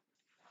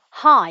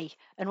Hi,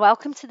 and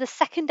welcome to the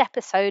second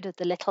episode of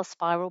the Little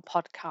Spiral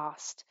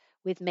podcast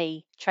with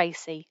me,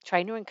 Tracy,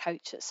 trainer and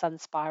coach at Sun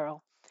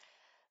Spiral.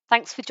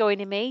 Thanks for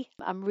joining me.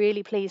 I'm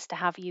really pleased to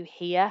have you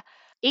here.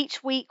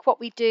 Each week, what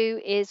we do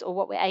is, or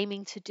what we're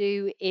aiming to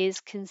do,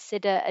 is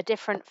consider a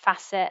different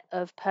facet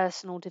of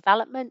personal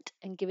development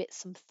and give it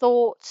some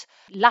thought.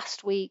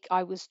 Last week,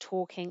 I was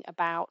talking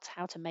about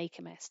how to make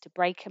a mess, to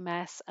break a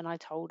mess, and I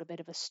told a bit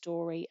of a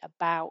story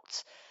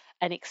about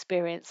an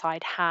experience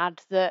I'd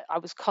had that I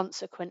was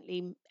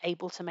consequently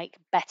able to make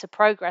better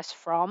progress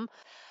from.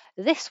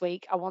 This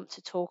week, I want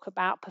to talk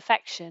about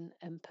perfection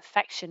and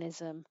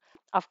perfectionism.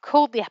 I've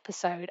called the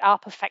episode Our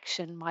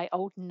Perfection, My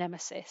Old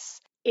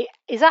Nemesis. It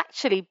is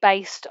actually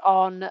based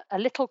on a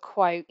little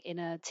quote in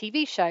a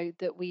TV show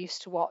that we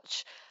used to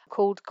watch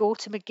called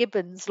Gortimer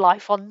Gibbon's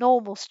Life on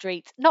Normal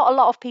Street. Not a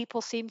lot of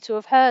people seem to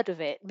have heard of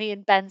it. Me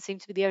and Ben seem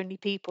to be the only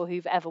people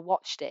who've ever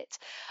watched it.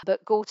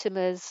 But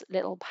Gortimer's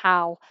little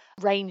pal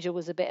Ranger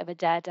was a bit of a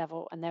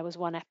daredevil, and there was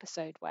one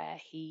episode where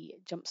he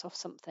jumps off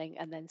something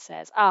and then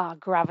says,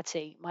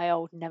 gravity, my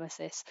old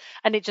nemesis.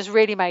 And it just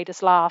really made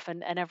us laugh.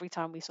 And every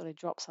time we sort of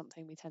drop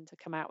something, we tend to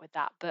come out with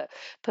that. But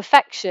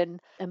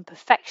perfection and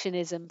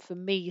perfectionism, for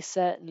me,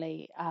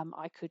 certainly,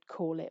 I could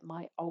call it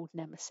my old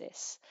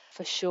nemesis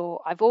for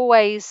sure. I've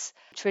always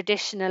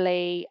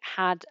traditionally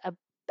had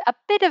a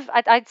bit of,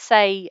 I'd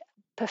say,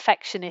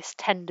 perfectionist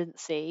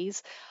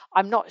tendencies.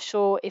 I'm not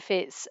sure if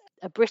it's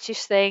a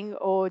British thing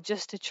or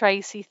just a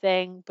Tracy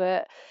thing,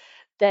 but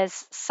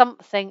there's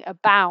something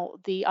about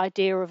the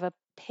idea of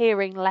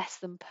appearing less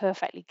than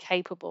perfectly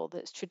capable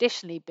that's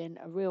traditionally been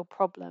a real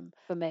problem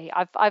for me.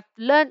 I've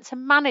learned to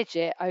manage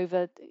it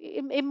over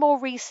in more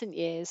recent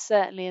years,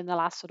 certainly in the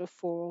last sort of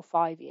 4 or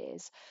 5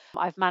 years.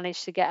 I've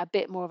managed to get a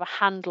bit more of a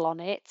handle on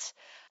it.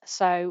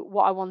 So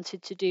what I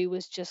wanted to do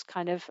was just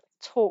kind of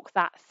talk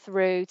that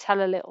through,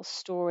 tell a little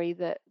story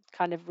that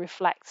kind of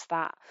reflects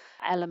that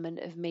element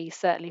of me,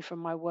 certainly from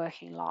my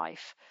working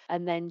life,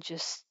 and then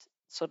just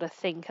sort of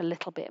think a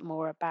little bit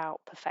more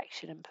about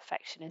perfection and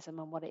perfectionism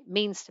and what it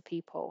means to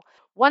people.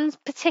 One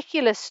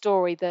particular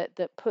story that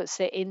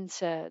puts it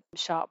into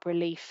sharp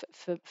relief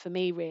for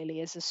me really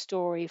is a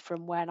story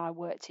from when I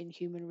worked in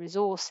human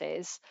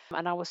resources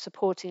and I was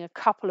supporting a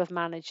couple of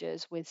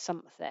managers with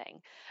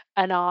something,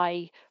 and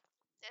I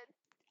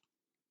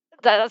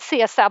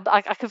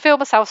can feel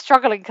myself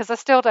struggling because I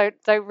still don't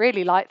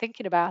really like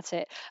thinking about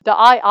it. But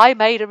I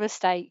made a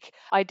mistake.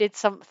 I did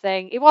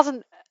something. It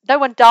wasn't. No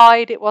one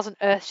died. It wasn't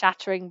earth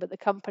shattering, but the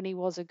company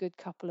was a good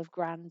couple of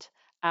grand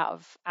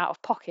out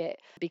of pocket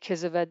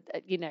because of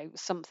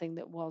something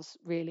that was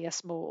really a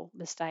small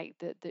mistake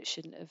that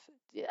shouldn't have,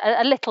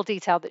 a little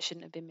detail that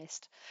shouldn't have been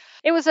missed.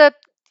 It was a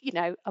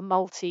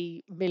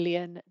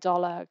multi-million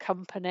dollar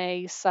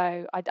company.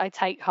 So I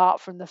take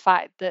heart from the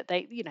fact that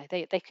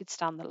they could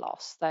stand the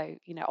loss, though,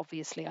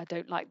 obviously I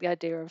don't like the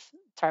idea of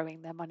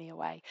throwing their money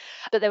away.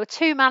 But there were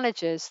two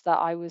managers that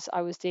I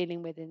was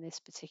dealing with in this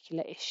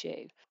particular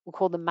issue. We'll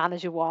call them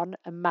manager one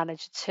and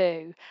manager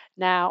two.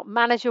 Now,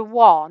 manager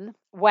one,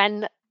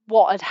 when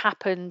what had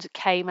happened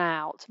came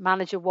out,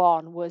 manager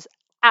one was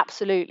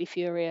absolutely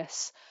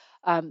furious.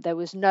 There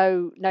was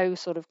no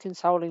sort of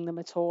consoling them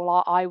at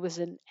all. I was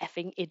an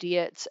effing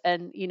idiot,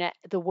 and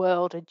the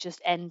world had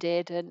just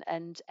ended,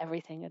 and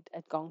everything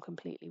had gone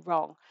completely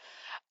wrong.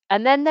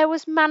 And then there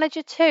was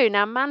manager two.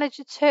 Now,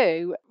 manager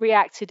two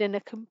reacted in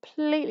a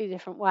completely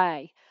different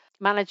way.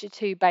 Manager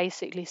two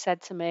basically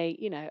said to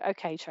me,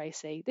 okay,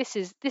 Tracy, this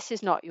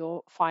is not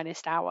your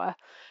finest hour,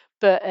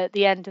 but at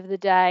the end of the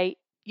day,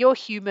 you're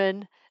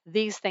human.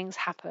 These things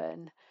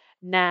happen.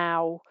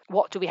 Now,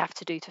 what do we have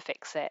to do to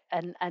fix it?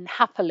 And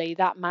happily,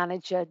 that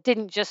manager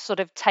didn't just sort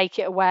of take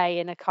it away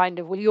in a kind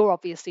of, well, you're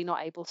obviously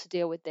not able to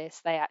deal with this.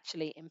 They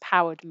actually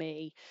empowered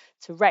me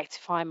to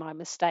rectify my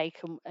mistake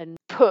and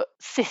put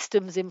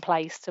systems in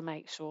place to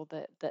make sure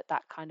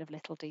that kind of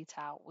little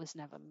detail was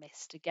never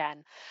missed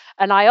again.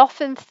 And I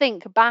often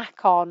think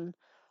back on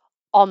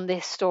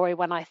this story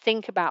when I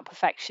think about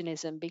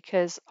perfectionism,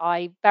 because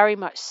I very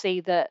much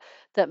see that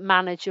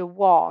manager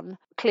one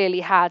clearly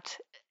had,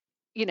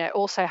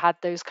 also had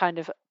those kind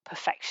of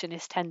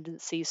perfectionist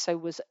tendencies, so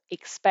was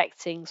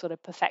expecting sort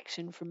of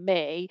perfection from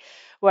me,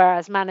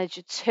 whereas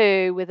manager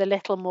two, with a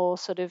little more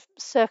sort of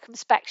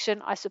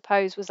circumspection, I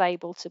suppose, was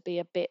able to be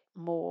a bit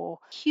more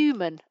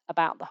human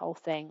about the whole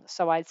thing.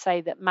 So I'd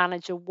say that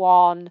manager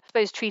one, I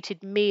suppose,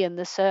 treated me and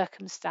the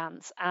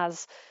circumstance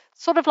as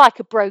sort of like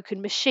a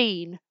broken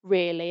machine,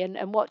 really.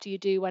 And what do you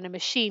do when a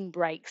machine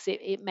breaks?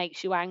 It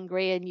makes you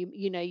angry, and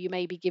you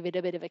maybe give it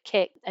a bit of a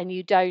kick, and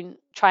you don't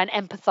try and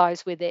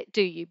empathize with it,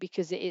 do you?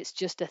 Because it's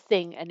just a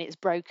thing and it's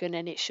broken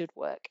and it should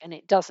work, and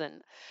it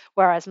doesn't.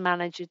 Whereas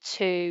manager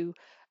two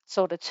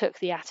sort of took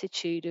the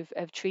attitude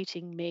of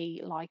treating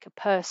me like a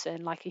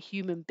person, like a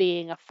human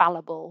being, a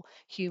fallible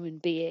human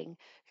being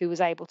who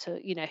was able to,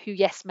 who,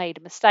 yes, made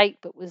a mistake,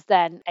 but was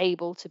then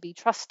able to be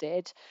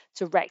trusted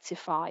to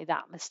rectify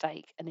that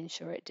mistake and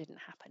ensure it didn't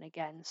happen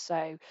again.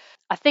 So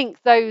I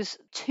think those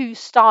two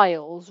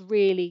styles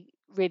really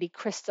really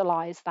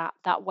crystallize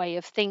that way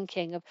of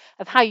thinking of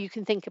how you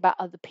can think about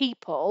other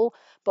people,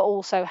 but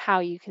also how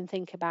you can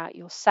think about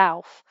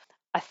yourself.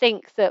 I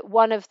think that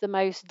one of the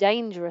most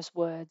dangerous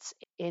words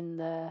in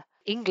the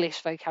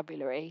English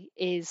vocabulary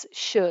is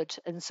should,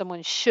 and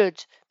someone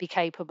should be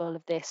capable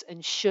of this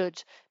and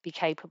should be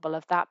capable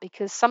of that,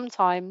 because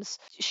sometimes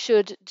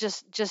should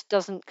just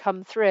doesn't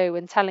come through,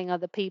 and telling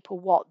other people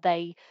what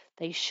they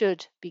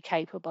should be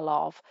capable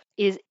of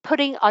is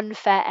putting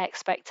unfair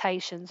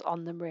expectations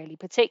on them, really,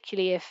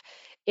 particularly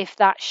if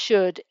that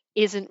should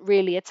isn't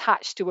really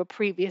attached to a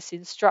previous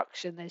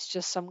instruction. There's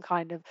just some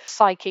kind of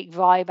psychic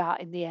vibe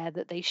out in the air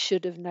that they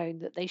should have known,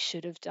 that they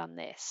should have done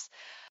this.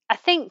 I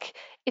think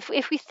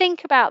if we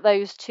think about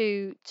those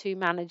two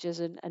managers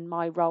and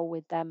my role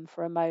with them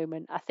for a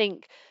moment, I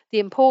think the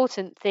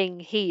important thing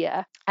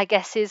here, I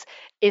guess,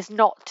 is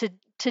not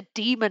to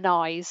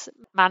demonize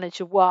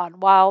manager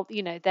one. While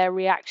their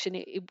reaction,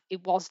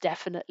 it was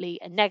definitely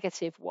a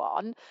negative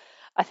one,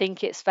 I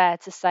think it's fair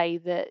to say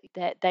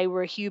that they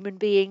were a human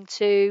being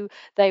too.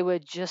 They were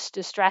just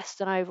as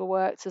stressed and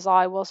overworked as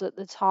I was at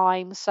the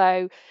time.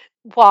 So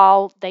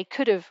while they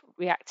could have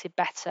reacted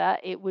better,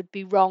 it would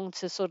be wrong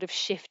to sort of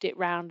shift it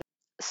round.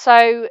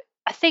 So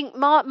I think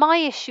my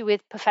issue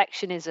with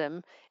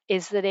perfectionism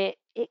is that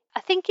I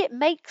think it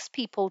makes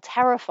people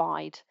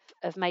terrified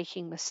of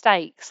making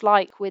mistakes,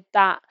 like with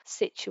that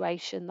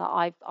situation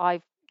that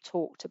I've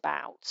talked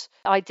about.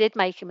 I did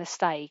make a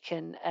mistake,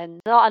 and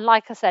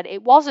like I said,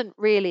 it wasn't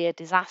really a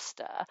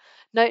disaster.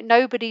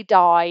 Nobody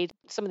died.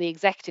 Some of the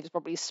executives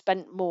probably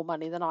spent more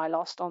money than I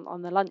lost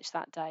on the lunch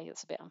that day.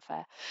 It's a bit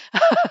unfair.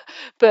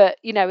 But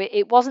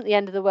it wasn't the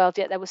end of the world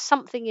yet. There was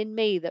something in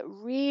me that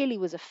really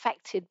was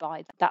affected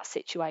by that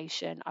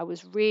situation. I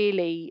was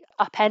really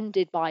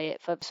upended by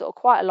it for sort of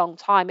quite a long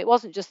time. It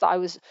wasn't just that I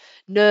was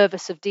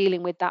nervous of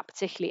dealing with that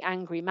particularly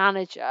angry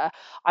manager.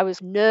 I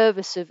was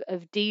nervous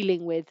of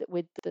dealing with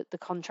the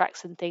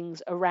contracts and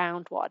things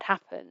around what had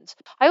happened.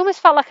 I almost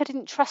felt like I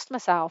didn't trust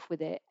myself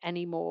with it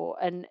anymore,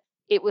 and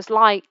it was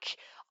like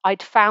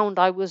I'd found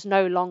I was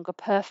no longer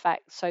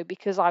perfect. So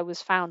because I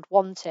was found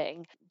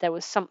wanting, there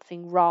was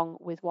something wrong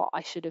with what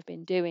I should have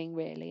been doing,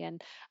 really.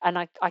 And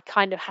I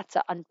kind of had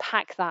to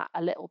unpack that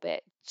a little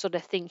bit, sort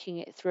of thinking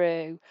it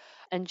through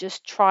and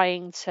just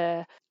trying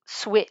to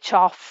switch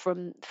off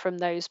from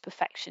those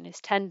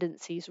perfectionist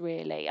tendencies,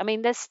 really. I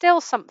mean, there's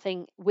still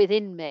something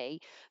within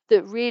me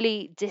that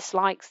really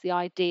dislikes the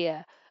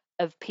idea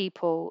of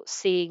people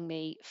seeing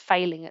me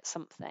failing at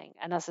something.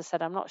 And as I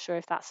said, I'm not sure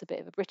if that's a bit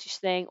of a British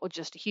thing or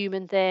just a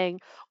human thing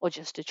or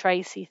just a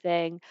Tracy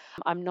thing.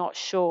 I'm not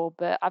sure,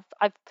 but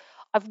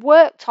I've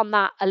worked on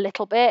that a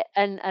little bit,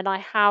 and I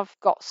have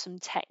got some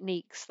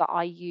techniques that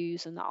I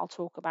use and that I'll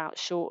talk about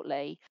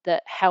shortly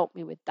that help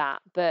me with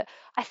that. But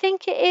I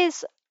think it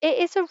is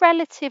a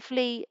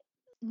relatively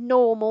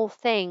normal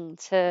thing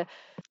to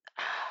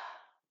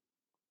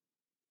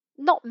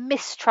not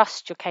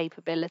mistrust your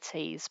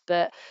capabilities,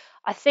 but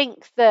I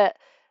think that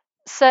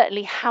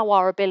certainly how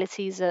our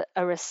abilities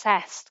are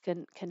assessed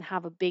can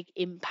have a big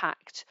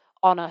impact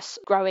on us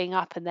growing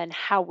up, and then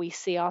how we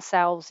see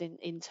ourselves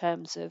in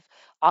terms of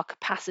our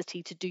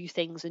capacity to do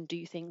things and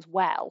do things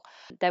well.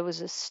 There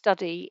was a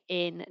study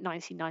in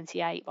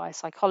 1998 by a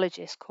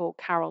psychologist called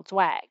Carol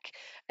Dweck,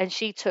 and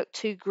she took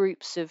two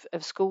groups of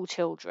school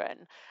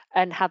children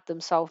and had them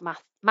solve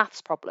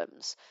maths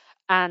problems.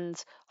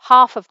 And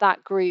half of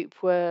that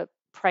group were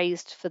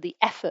praised for the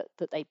effort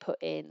that they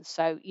put in.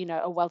 So,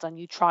 oh, well done,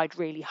 you tried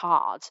really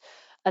hard.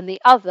 And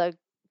the other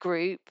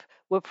group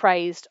were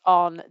praised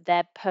on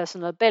their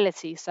personal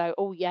ability. So,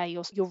 oh yeah,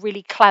 you're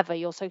really clever,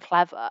 you're so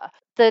clever.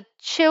 The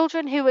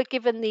children who were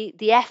given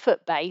the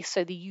effort base,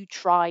 so the you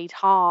tried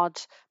hard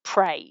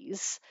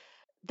praise,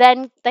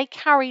 then they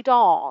carried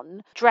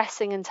on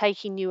dressing and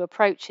taking new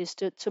approaches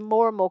to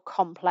more and more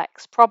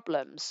complex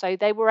problems. So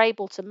they were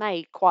able to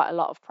make quite a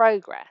lot of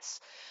progress.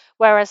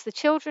 Whereas the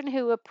children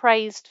who were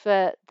praised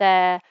for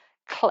their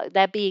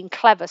being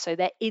clever, so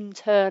their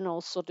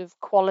internal sort of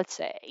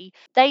quality,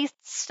 they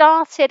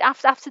started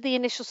after the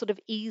initial sort of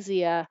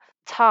easier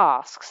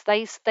tasks,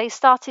 they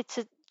started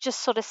to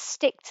just sort of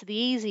stick to the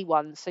easy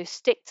ones, so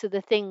stick to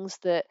the things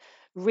that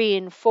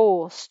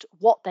reinforced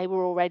what they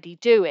were already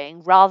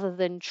doing rather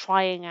than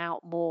trying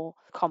out more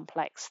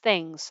complex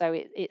things. So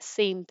it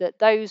seemed that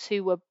those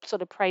who were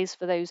sort of praised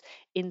for those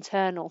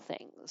internal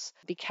things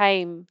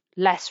became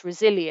less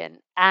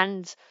resilient,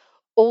 and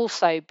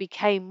also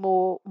became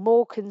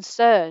more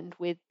concerned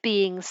with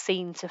being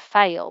seen to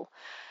fail.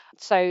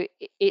 So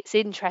it's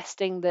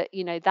interesting that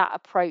that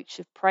approach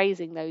of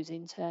praising those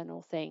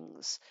internal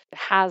things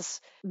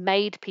has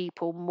made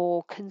people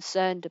more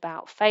concerned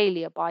about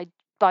failure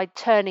by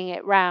turning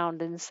it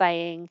round and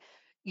saying,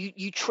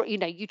 you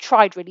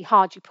tried really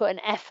hard, you put an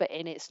effort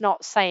in. It's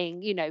not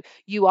saying,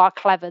 you are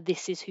clever,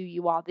 this is who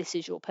you are, this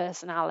is your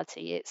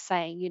personality. It's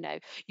saying,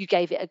 you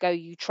gave it a go,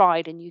 you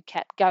tried and you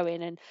kept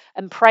going,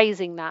 and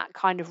praising that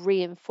kind of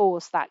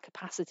reinforce that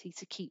capacity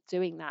to keep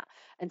doing that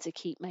and to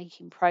keep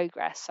making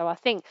progress. So I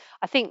think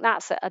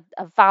that's a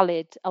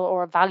valid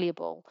or a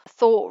valuable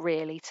thought,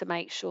 really, to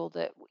make sure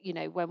that,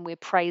 when we're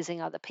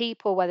praising other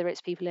people, whether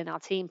it's people in our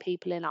team,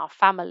 people in our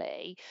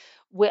family,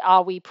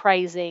 are we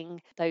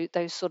praising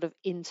those sort of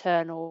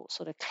internal,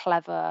 sort of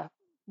clever,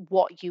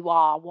 what you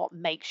are, what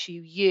makes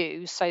you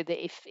you, so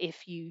that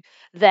if you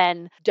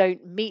then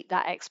don't meet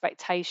that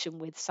expectation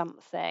with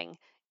something,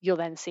 you're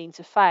then seen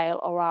to fail?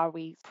 Or are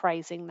we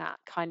praising that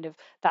kind of,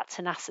 that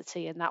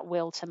tenacity and that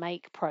will to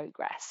make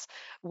progress,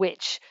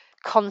 which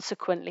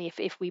consequently,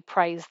 if we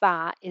praise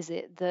that, is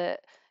it that,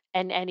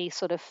 and any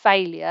sort of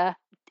failure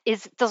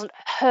doesn't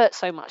hurt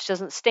so much,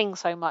 doesn't sting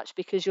so much,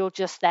 because you'll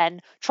just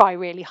then try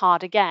really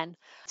hard again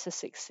to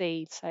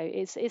succeed. So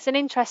it's an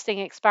interesting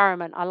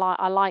experiment. I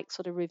like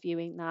sort of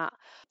reviewing that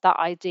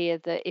idea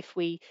that if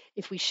we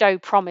show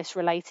promise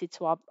related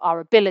to our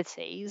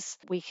abilities,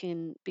 we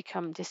can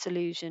become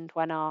disillusioned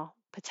when our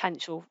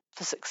potential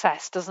for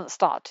success doesn't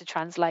start to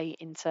translate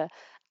into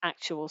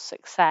actual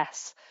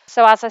success.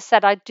 So as I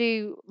said, I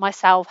do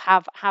myself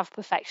have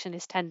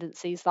perfectionist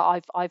tendencies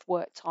that I've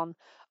worked on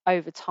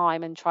over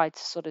time and tried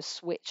to sort of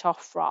switch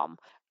off from.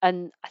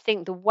 And I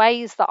think the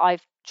ways that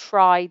I've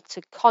tried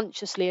to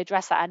consciously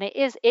address that, and it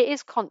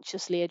is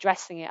consciously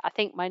addressing it. I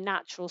think my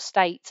natural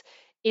state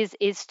is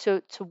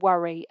to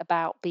worry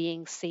about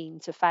being seen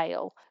to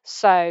fail.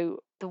 So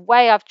the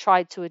way I've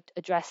tried to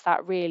address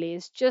that really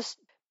is just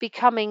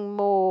becoming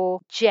more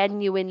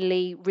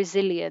genuinely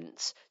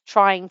resilient,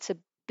 trying to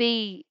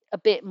be a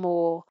bit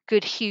more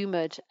good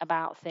humored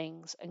about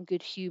things, and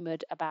good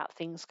humored about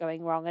things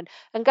going wrong,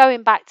 and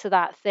going back to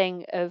that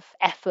thing of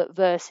effort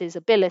versus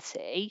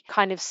ability,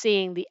 kind of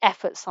seeing the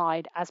effort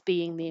side as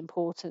being the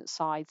important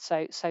side.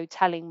 So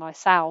telling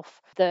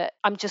myself that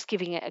I'm just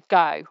giving it a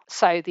go.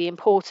 So the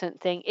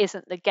important thing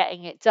isn't the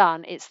getting it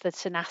done, it's the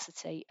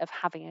tenacity of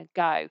having a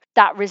go.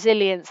 That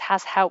resilience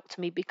has helped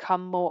me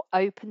become more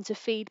open to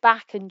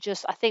feedback, and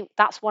just, I think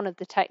that's one of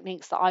the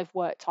techniques that I've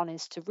worked on,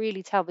 is to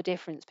really tell the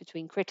difference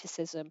between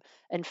criticism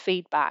and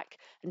feedback.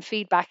 And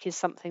feedback is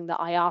something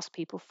that I ask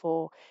people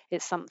for.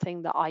 It's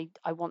something that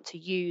I want to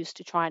use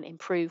to try and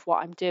improve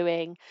what I'm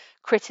doing.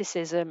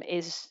 Criticism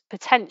is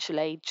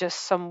potentially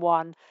just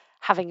someone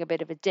having a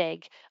bit of a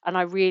dig, and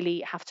I really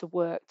have to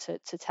work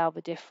to tell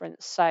the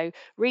difference. So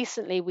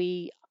recently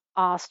we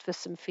asked for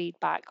some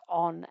feedback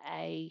on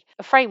a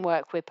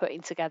framework we're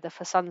putting together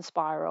for Sun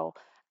Spiral,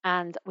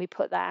 and we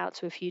put that out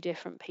to a few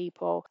different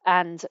people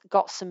and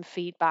got some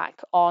feedback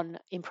on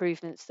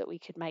improvements that we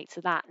could make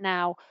to that.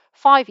 Now,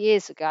 5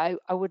 years ago,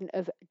 I wouldn't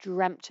have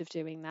dreamt of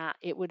doing that.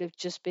 It would have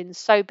just been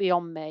so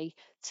beyond me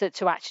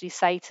to actually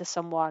say to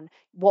someone,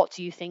 what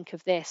do you think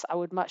of this? I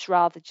would much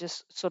rather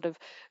just sort of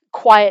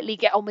quietly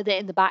get on with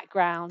it in the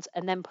background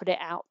and then put it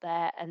out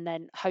there and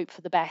then hope for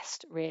the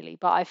best, really.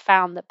 But I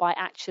found that by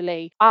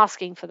actually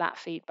asking for that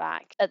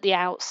feedback at the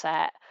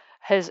outset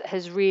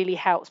has really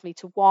helped me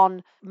to,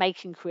 one,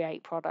 make and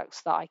create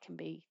products that I can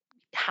be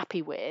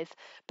happy with,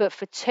 but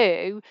for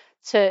two,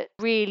 to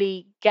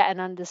really get an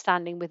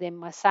understanding within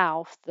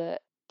myself that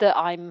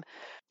I'm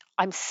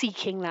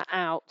seeking that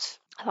out,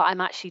 that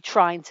I'm actually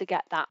trying to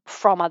get that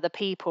from other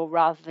people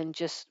rather than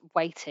just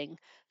waiting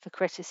for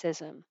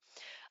criticism.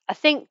 I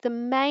think the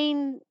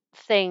main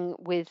thing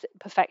with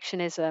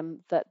perfectionism,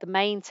 that the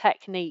main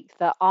technique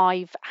that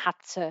I've had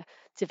to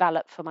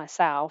develop for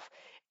myself,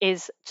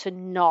 is to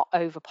not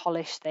over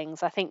polish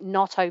things. I think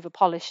not over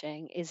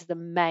polishing is the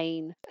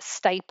main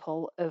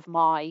staple of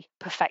my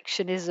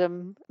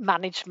perfectionism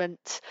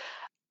management.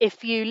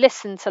 If you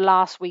listen to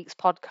last week's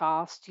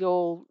podcast,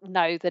 you'll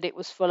know that it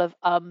was full of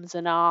ums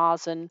and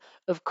ahs and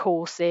of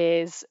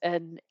courses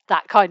and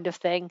that kind of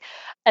thing.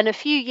 And a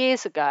few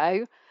years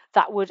ago,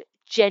 that would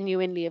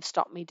genuinely have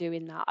stopped me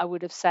doing that. I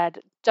would have said,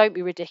 don't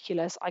be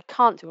ridiculous. I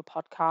can't do a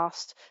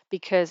podcast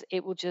because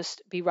it will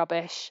just be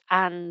rubbish,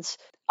 and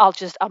I'll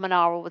just and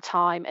ah all the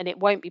time, and it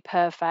won't be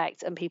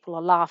perfect, and people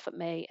will laugh at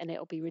me, and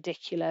it'll be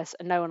ridiculous,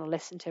 and no one will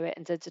listen to it,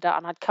 and da da da.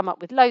 And I'd come up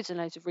with loads and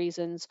loads of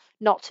reasons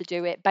not to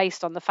do it,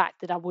 based on the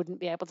fact that I wouldn't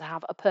be able to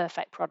have a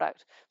perfect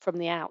product from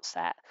the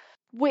outset,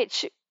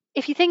 which,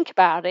 if you think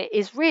about it,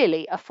 is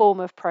really a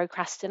form of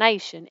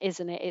procrastination,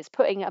 isn't it? It's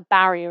putting a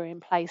barrier in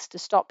place to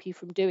stop you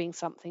from doing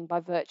something by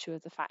virtue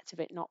of the fact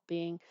of it not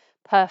being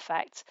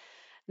perfect.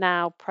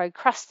 Now,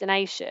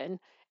 procrastination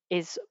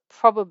is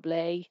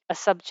probably a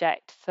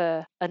subject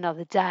for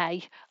another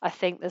day. I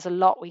think there's a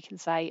lot we can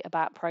say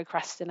about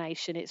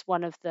procrastination. It's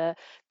one of the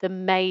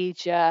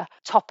major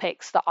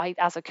topics that I,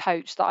 as a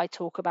coach, that I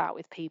talk about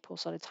with people,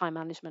 sort of time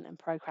management and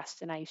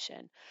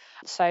procrastination.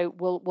 So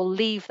we'll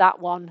leave that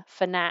one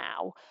for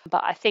now.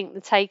 But I think the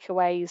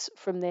takeaways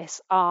from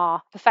this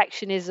are: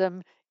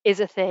 perfectionism is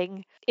a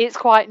thing. It's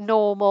quite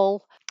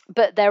normal.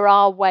 but there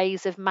are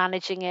ways of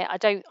managing it. I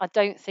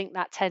don't think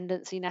that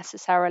tendency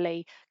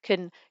necessarily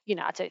can,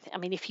 I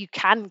mean, if you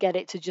can get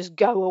it to just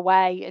go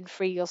away and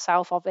free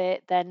yourself of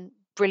it, then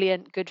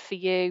brilliant, good for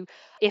you.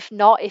 If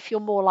not, if you're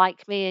more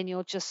like me and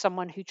you're just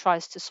someone who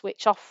tries to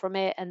switch off from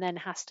it and then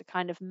has to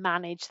kind of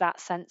manage that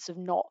sense of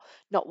not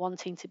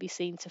wanting to be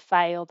seen to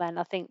fail, then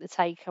I think the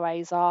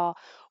takeaways are: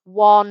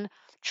 one,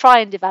 try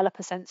and develop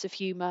a sense of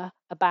humor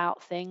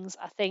about things.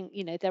 I think,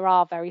 there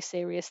are very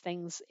serious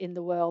things in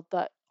the world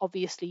that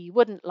obviously you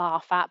wouldn't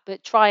laugh at,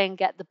 but try and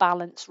get the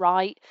balance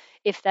right.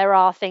 If there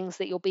are things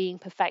that you're being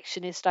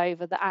perfectionist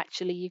over that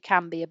actually you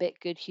can be a bit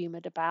good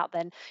humored about,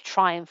 then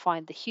try and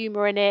find the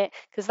humor in it,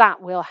 because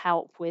that will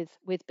help with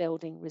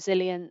building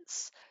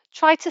resilience.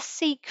 Try to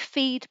seek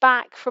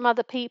feedback from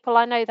other people.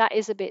 I know that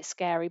is a bit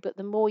scary, but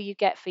the more you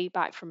get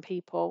feedback from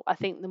people, I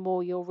think the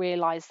more you'll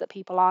realize that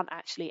people aren't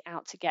actually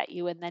out to get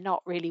you and they're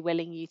not really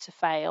willing you to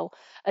fail.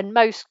 And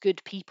most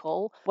good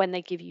people, when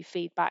they give you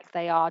feedback,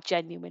 they are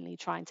genuinely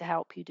trying to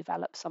help you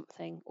develop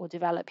something or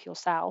develop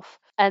yourself.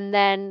 And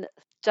then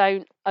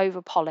don't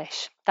over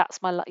polish. That's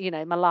my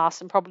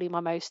last and probably my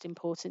most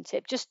important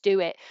tip. Just do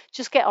it.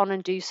 Just get on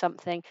and do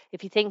something.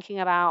 If you're thinking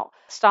about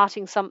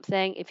starting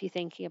something, if you're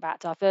thinking about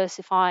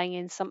diversifying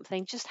in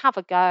something, just have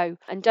a go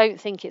and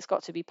don't think it's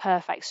got to be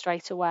perfect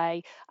straight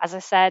away. As I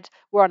said,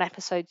 we're on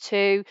episode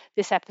 2.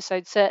 This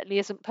episode certainly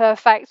isn't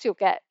perfect.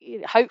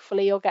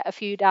 Hopefully you'll get a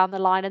few down the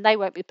line and they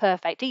won't be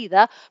perfect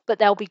either, but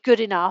they'll be good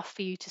enough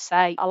for you to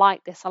say, I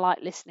like this, I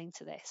like listening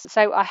to this.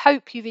 So I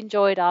hope you've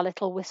enjoyed our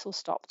little whistle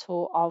stop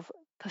tour of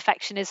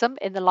perfectionism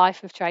in the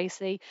life of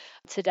Tracy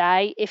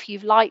today. If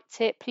you've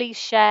liked it, please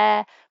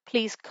share,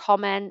 please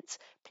comment,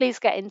 please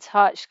get in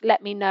touch.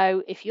 Let me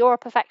know if you're a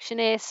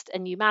perfectionist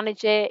and you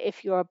manage it,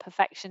 if you're a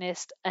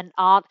perfectionist and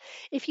aren't,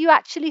 if you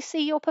actually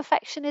see your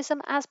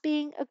perfectionism as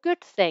being a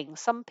good thing.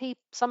 Some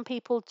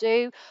people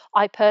do.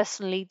 I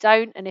personally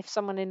don't. And if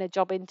someone in a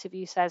job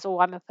interview says, "Oh,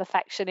 I'm a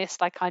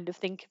perfectionist," I kind of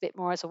think of it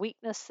more as a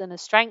weakness than a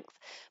strength.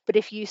 But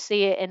if you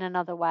see it in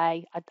another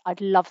way,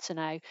 I'd love to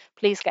know.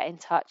 Please get in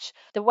touch.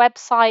 The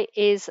website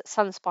is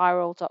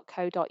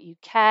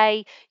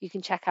sunspiral.co.uk. You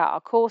can check out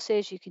our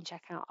courses, you can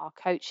check out our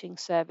coaching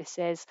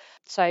services.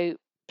 So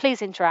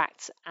please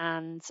interact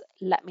and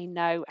let me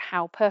know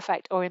how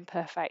perfect or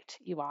imperfect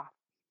you are.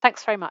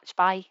 Thanks very much.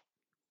 Bye.